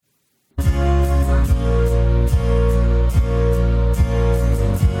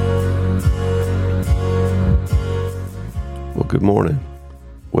Good morning.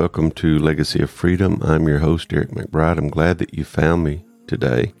 Welcome to Legacy of Freedom. I'm your host, Eric McBride. I'm glad that you found me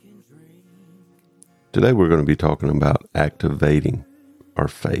today. Today we're going to be talking about activating our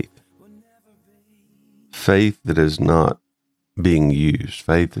faith. Faith that is not being used,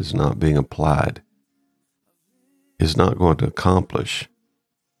 faith is not being applied, is not going to accomplish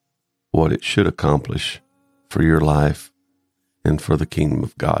what it should accomplish for your life and for the kingdom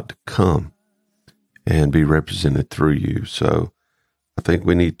of God to come and be represented through you. So I think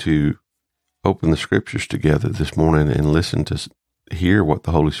we need to open the scriptures together this morning and listen to hear what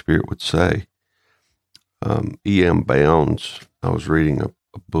the Holy Spirit would say. E.M. Bounds, I was reading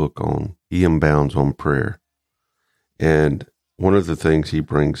a book on E.M. Bounds on prayer. And one of the things he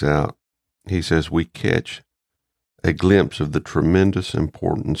brings out, he says, we catch a glimpse of the tremendous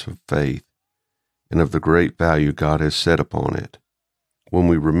importance of faith and of the great value God has set upon it when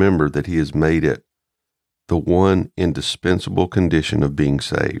we remember that he has made it the one indispensable condition of being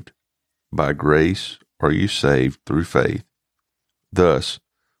saved. By grace are you saved through faith. Thus,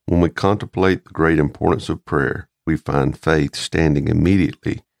 when we contemplate the great importance of prayer, we find faith standing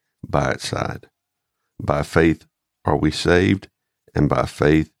immediately by its side. By faith are we saved, and by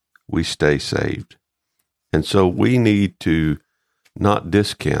faith we stay saved. And so we need to not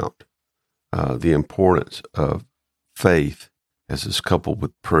discount the importance of faith as is coupled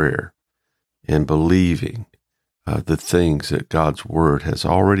with prayer and believing the things that God's Word has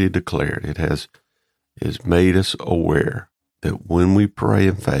already declared. It has made us aware that when we pray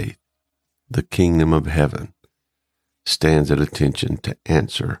in faith, the kingdom of heaven stands at attention to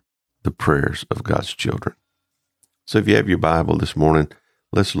answer the prayers of God's children. So if you have your Bible this morning,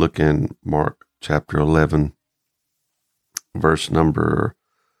 let's look in Mark chapter 11, verse number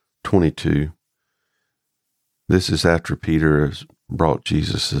 22. This is after Peter has brought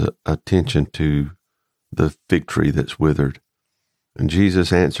Jesus' attention to the fig tree that's withered. And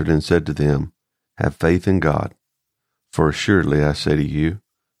Jesus answered and said to them, have faith in God. For assuredly I say to you,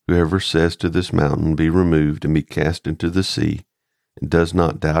 whoever says to this mountain, be removed and be cast into the sea, and does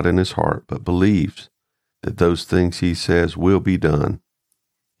not doubt in his heart, but believes that those things he says will be done,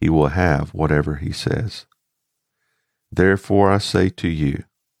 he will have whatever he says. Therefore I say to you,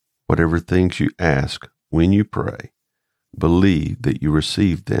 whatever things you ask when you pray, believe that you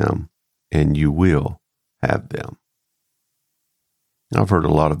receive them, and you will have them. I've heard a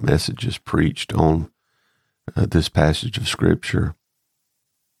lot of messages preached on this passage of Scripture,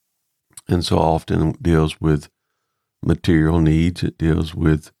 and so often it deals with material needs. It deals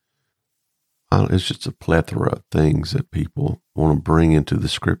with, it's just a plethora of things that people want to bring into the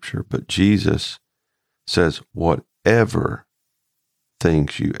Scripture. But Jesus says, whatever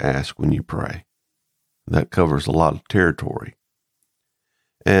things you ask when you pray. That covers a lot of territory.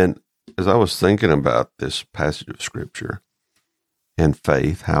 And as I was thinking about this passage of Scripture and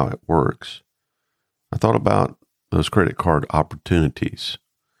faith, how it works, I thought about those credit card opportunities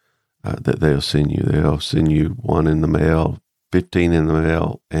that they'll send you. They'll send you one in the mail, 15 in the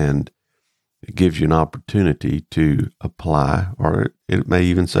mail, and it gives you an opportunity to apply, or it may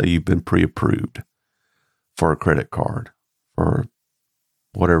even say you've been pre-approved for a credit card for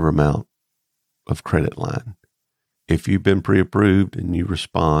whatever amount of credit line. If you've been pre-approved and you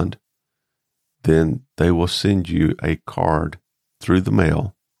respond, then they will send you a card through the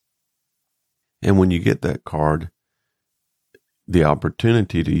mail. And when you get that card, the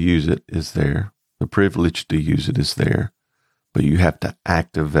opportunity to use it is there. The privilege to use it is there. But you have to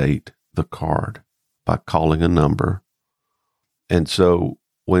activate the card by calling a number. And so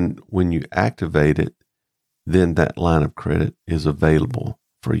when you activate it, then that line of credit is available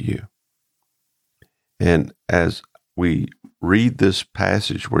for you. And as we read this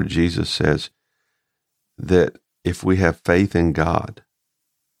passage where Jesus says that if we have faith in God,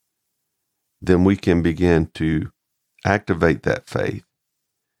 then we can begin to activate that faith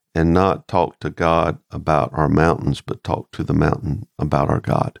and not talk to God about our mountains, but talk to the mountain about our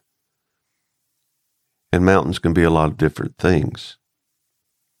God. And mountains can be a lot of different things,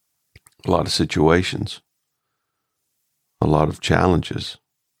 a lot of situations, a lot of challenges.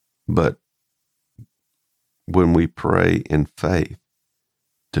 But when we pray in faith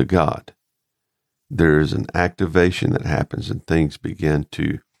to God, there is an activation that happens and things begin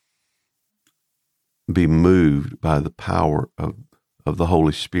to be moved by the power of the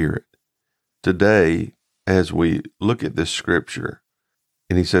Holy Spirit. Today, as we look at this scripture,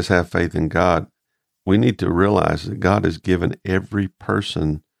 and he says, have faith in God, we need to realize that God has given every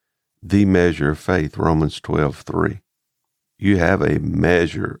person the measure of faith, Romans 12:3. You have a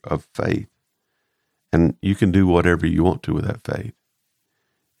measure of faith, and you can do whatever you want to with that faith.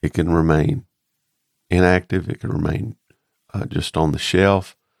 It can remain inactive. It can remain just on the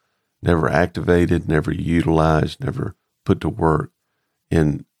shelf, never activated, never utilized, never put to work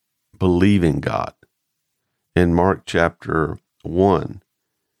in believing God. In Mark chapter 1,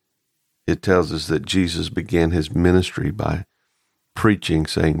 it tells us that Jesus began his ministry by preaching,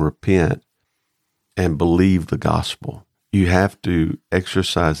 saying, repent and believe the gospel. You have to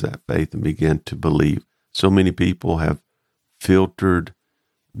exercise that faith and begin to believe. So many people have filtered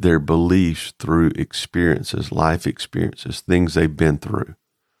their beliefs through experiences, life experiences, things they've been through,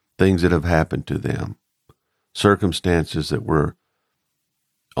 things that have happened to them, circumstances that were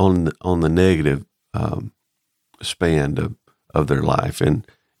on the negative span of their life, and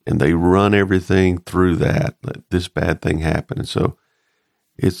they run everything through that. This bad thing happened, and so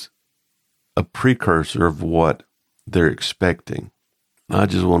it's a precursor of what they're expecting. I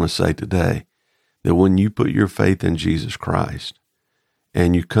just want to say today that when you put your faith in Jesus Christ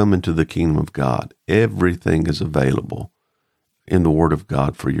and you come into the kingdom of God, everything is available in the Word of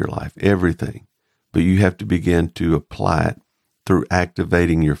God for your life, everything. But you have to begin to apply it through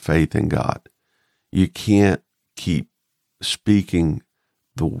activating your faith in God. You can't keep speaking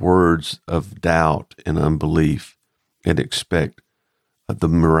the words of doubt and unbelief and expect the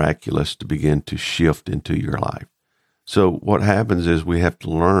miraculous to begin to shift into your life. So what happens is we have to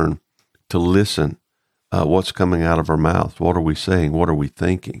learn to listen. What's coming out of our mouths? What are we saying? What are we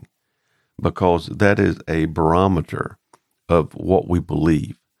thinking? Because that is a barometer of what we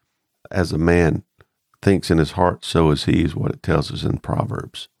believe. As a man thinks in his heart, so is he, is what it tells us in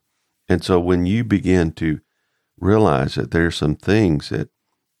Proverbs. And so when you begin to realize that there are some things that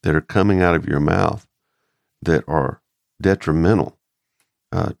are coming out of your mouth that are detrimental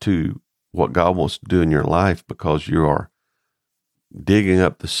to what God wants to do in your life, because you are digging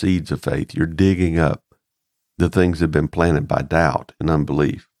up the seeds of faith, you're digging up the things that have been planted by doubt and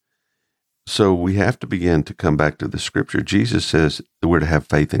unbelief. So we have to begin to come back to the scripture. Jesus says that we're to have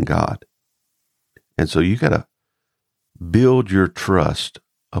faith in God. And so you got to build your trust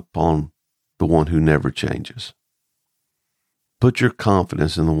upon the one who never changes. Put your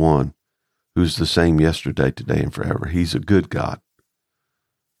confidence in the one who's the same yesterday, today, and forever. He's a good God.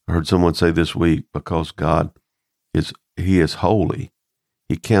 I heard someone say this week, because God he is holy,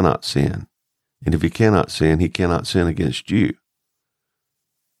 he cannot sin. And if he cannot sin, he cannot sin against you.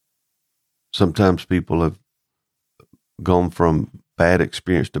 Sometimes people have gone from bad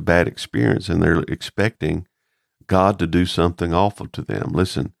experience to bad experience, and they're expecting God to do something awful to them.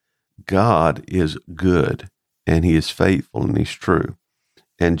 Listen, God is good, and he is faithful, and he's true.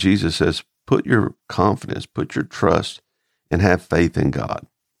 And Jesus says, put your confidence, put your trust, and have faith in God.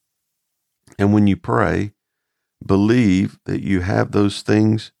 And when you pray, believe that you have those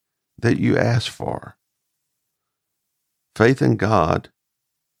things that you ask for. Faith in God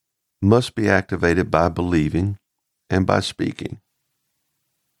must be activated by believing and by speaking.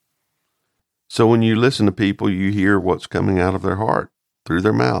 So when you listen to people, you hear what's coming out of their heart through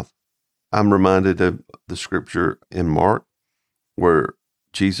their mouth. I'm reminded of the scripture in Mark where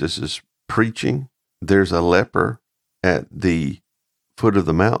Jesus is preaching. There's a leper at the foot of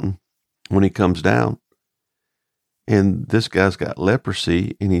the mountain when he comes down. And this guy's got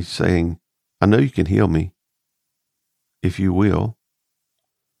leprosy, and he's saying, I know you can heal me if you will.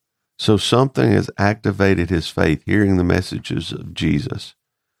 So something has activated his faith, hearing the messages of Jesus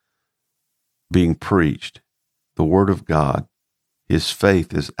being preached, the word of God. His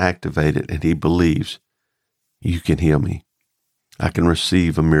faith is activated, and he believes, you can heal me. I can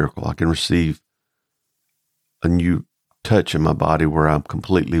receive a miracle. I can receive a new touch in my body where I'm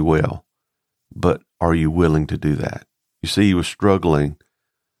completely well. But are you willing to do that? You see, he was struggling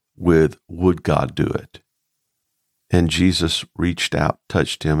with, would God do it? And Jesus reached out,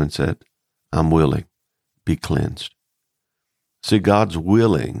 touched him, and said, I'm willing. Be cleansed. See, God's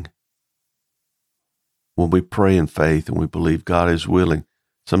willing. When we pray in faith and we believe God is willing,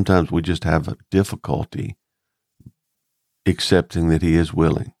 sometimes we just have a difficulty accepting that he is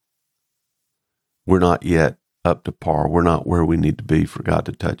willing. We're not yet up to par. We're not where we need to be for God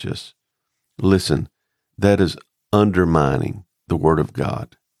to touch us. Listen, that is undermining the word of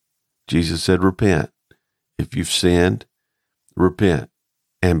God. Jesus said, repent. If you've sinned, repent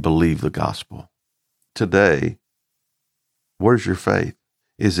and believe the gospel. Today, where's your faith?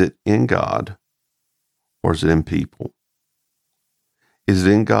 Is it in God or is it in people? Is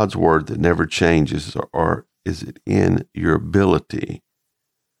it in God's word that never changes, or is it in your ability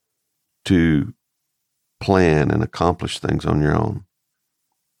to plan and accomplish things on your own?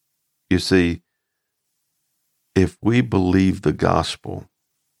 You see, if we believe the gospel,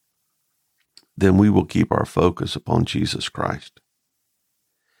 then we will keep our focus upon Jesus Christ.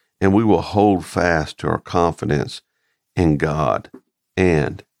 And we will hold fast to our confidence in God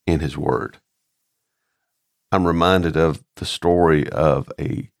and in His Word. I'm reminded of the story of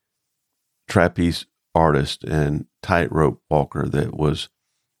a trapeze artist and tightrope walker that was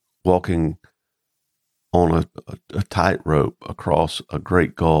walking on a tightrope across a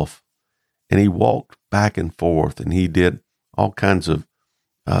great gulf. And he walked back and forth, and he did all kinds of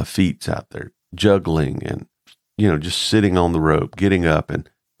feats out there, juggling and, just sitting on the rope, getting up. And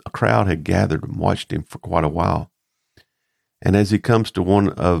a crowd had gathered and watched him for quite a while. And as he comes to one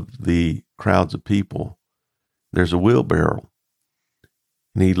of the crowds of people, there's a wheelbarrow.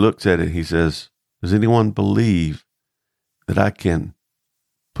 And he looks at it. He says, "Does anyone believe that I can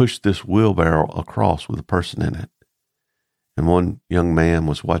push this wheelbarrow across with a person in it?" And one young man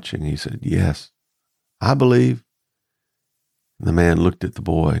was watching. He said, "Yes, I believe." And the man looked at the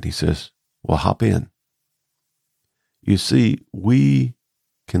boy and he says, "Well, hop in." You see, we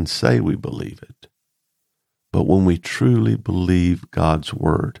can say we believe it, but when we truly believe God's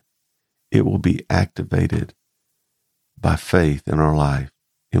word, it will be activated by faith in our life,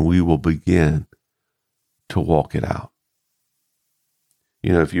 and we will begin to walk it out.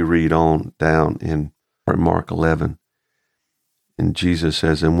 If you read on down in Mark 11, and Jesus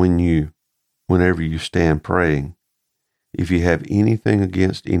says, "And whenever you stand praying, if you have anything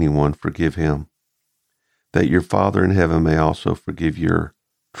against anyone, forgive him, that your Father in heaven may also forgive your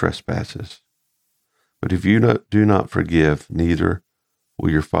trespasses. But if you do not forgive, neither will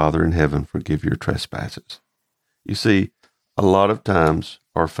your Father in heaven forgive your trespasses." You see, a lot of times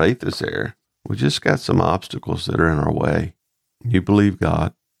our faith is there. We just got some obstacles that are in our way. You believe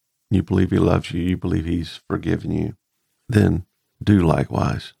God, you believe He loves you, you believe He's forgiven you, then do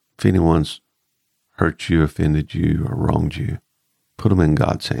likewise. If anyone's hurt you, offended you, or wronged you, put them in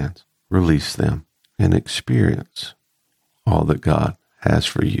God's hands, release them, and experience all that God has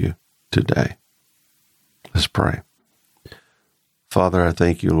for you today. Let's pray. Father, I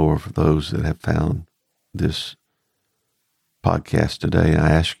thank you, Lord, for those that have found this podcast today.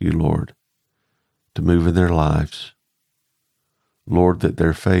 I ask you, Lord, to move in their lives. Lord, that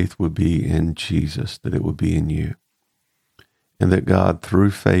their faith would be in Jesus, that it would be in you. And that God,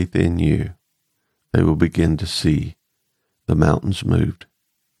 through faith in you, they will begin to see the mountains moved.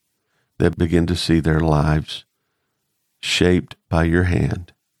 They begin to see their lives shaped by your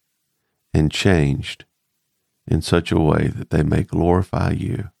hand and changed in such a way that they may glorify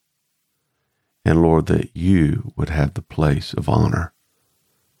you. And Lord, that you would have the place of honor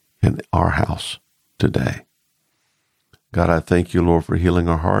in our house today. God, I thank you, Lord, for healing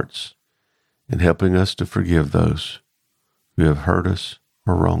our hearts and helping us to forgive those who have hurt us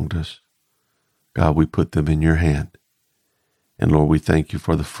or wronged us. God, we put them in your hand. And Lord, we thank you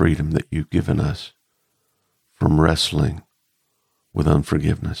for the freedom that you've given us from wrestling with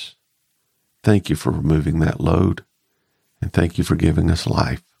unforgiveness. Thank you for removing that load, and thank you for giving us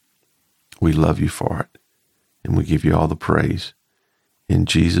life. We love you for it, and we give you all the praise. In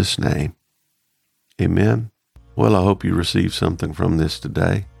Jesus' name, amen. Well, I hope you received something from this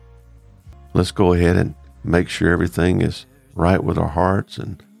today. Let's go ahead and make sure everything is right with our hearts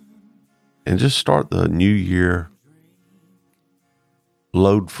and just start the new year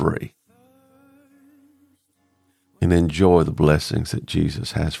load-free and enjoy the blessings that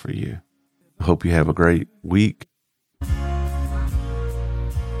Jesus has for you. I hope you have a great week